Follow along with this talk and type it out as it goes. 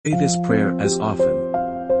Pray this prayer as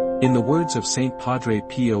often. In the words of Saint Padre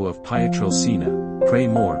Pio of Pietrelcina, pray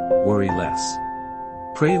more, worry less.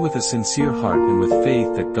 Pray with a sincere heart and with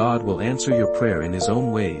faith that God will answer your prayer in His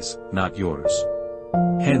own ways, not yours.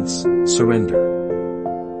 Hence,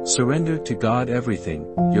 surrender. Surrender to God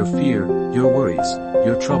everything, your fear, your worries,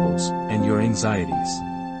 your troubles, and your anxieties.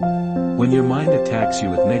 When your mind attacks you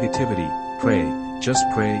with negativity, pray, just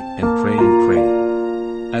pray and pray and pray.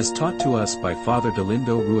 As taught to us by Father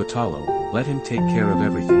Dolindo Ruotalo, let Him take care of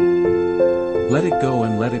everything. Let it go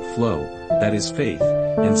and let it flow, that is faith,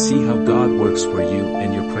 and see how God works for you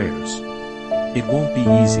and your prayers. It won't be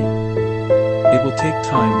easy. It will take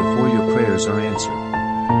time before your prayers are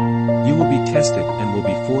answered. You will be tested and will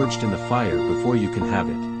be forged in the fire before you can have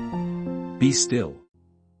it. Be still.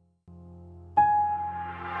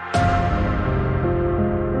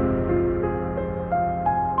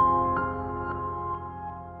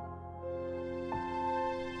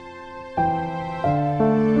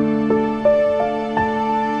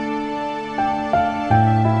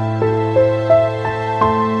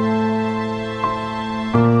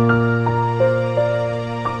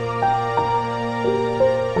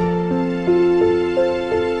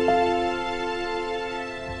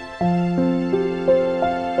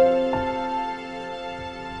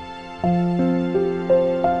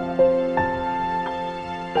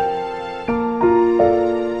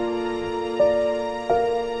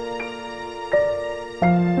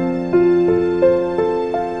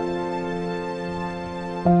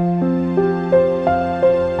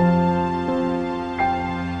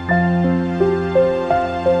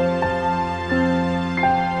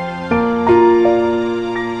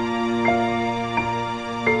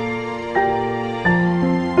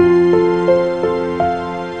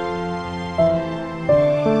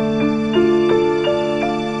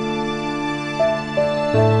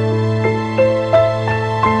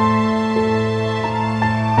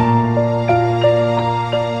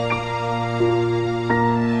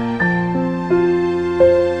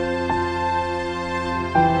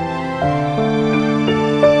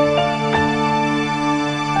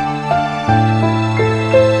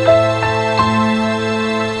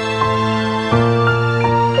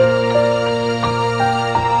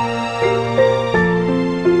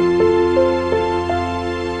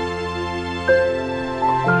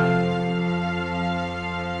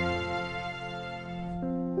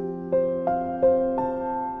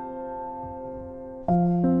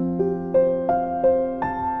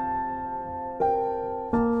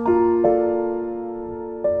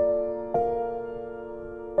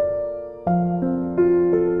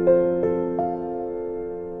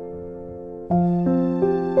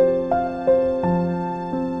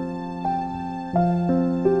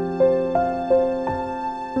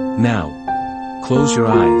 Now, close your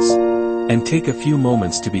eyes, and take a few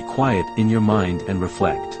moments to be quiet in your mind and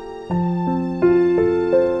reflect.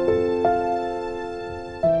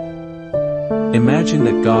 Imagine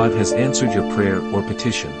that God has answered your prayer or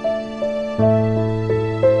petition.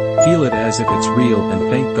 Feel it as if it's real and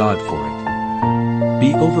thank God for it.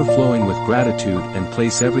 Be overflowing with gratitude and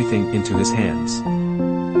place everything into His hands.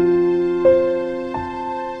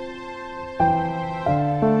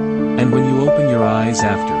 And when you open your eyes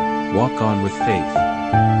after, walk on with faith.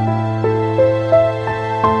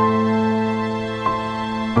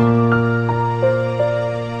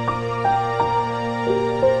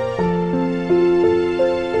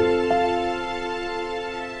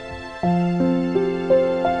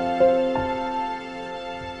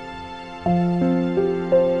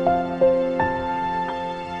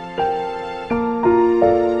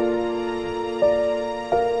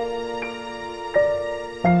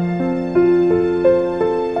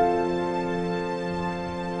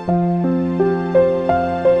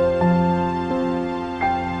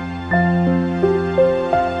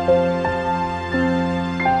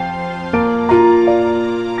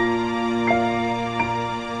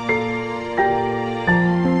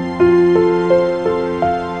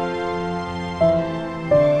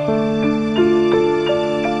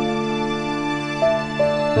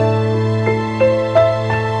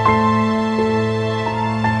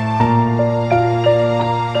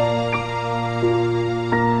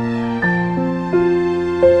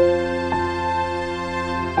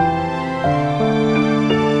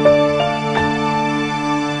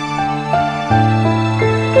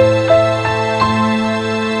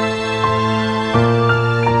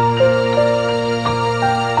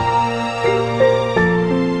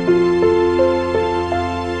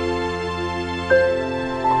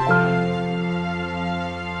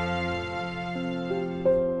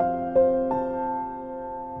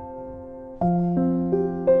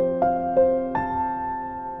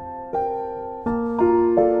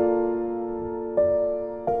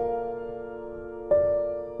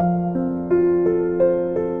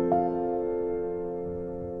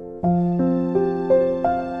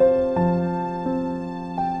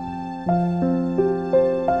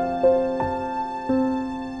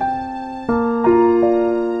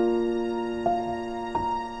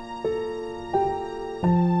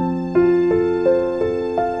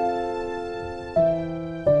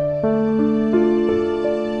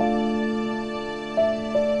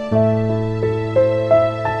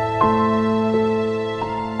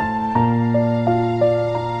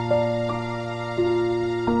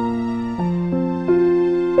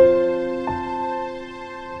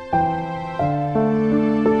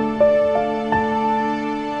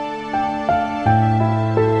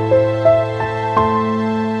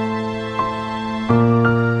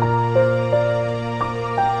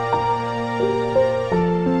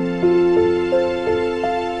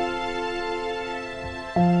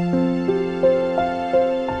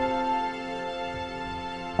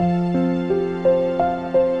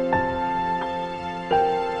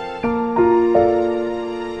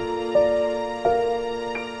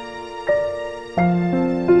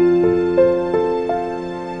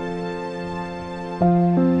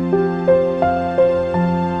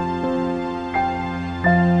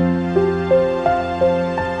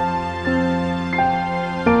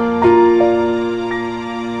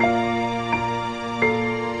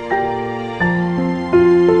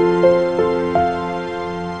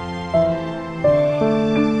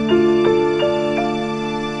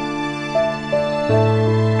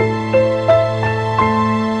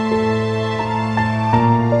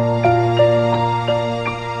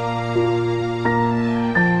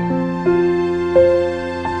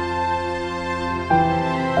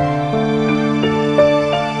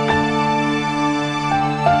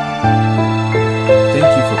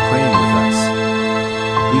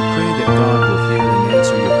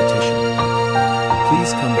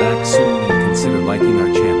 Please come back soon and consider liking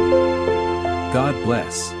our channel. God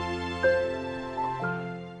bless.